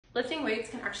Lifting weights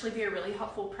can actually be a really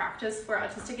helpful practice for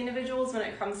autistic individuals when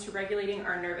it comes to regulating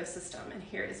our nervous system, and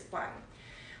here is why.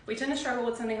 We tend to struggle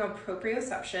with something called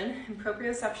proprioception, and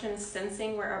proprioception is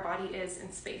sensing where our body is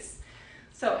in space.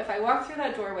 So if I walk through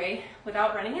that doorway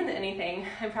without running into anything,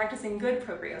 I'm practicing good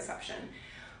proprioception.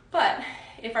 But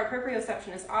if our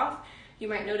proprioception is off, you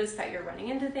might notice that you're running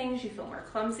into things, you feel more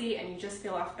clumsy, and you just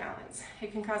feel off balance.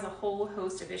 It can cause a whole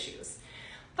host of issues.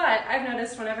 But I've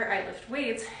noticed whenever I lift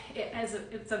weights,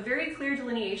 it's a very clear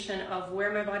delineation of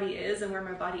where my body is and where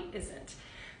my body isn't.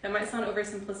 That might sound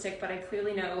oversimplistic, but I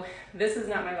clearly know this is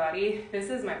not my body, this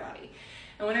is my body.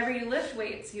 And whenever you lift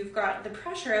weights, you've got the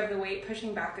pressure of the weight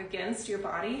pushing back against your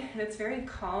body, and it's very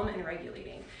calm and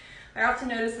regulating. I often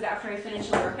notice that after I finish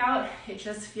a workout, it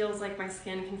just feels like my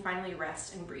skin can finally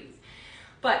rest and breathe.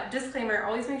 But disclaimer,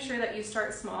 always make sure that you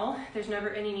start small. There's never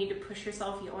any need to push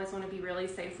yourself. You always want to be really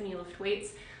safe when you lift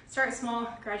weights. Start small,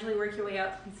 gradually work your way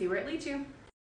up, and see where it leads you.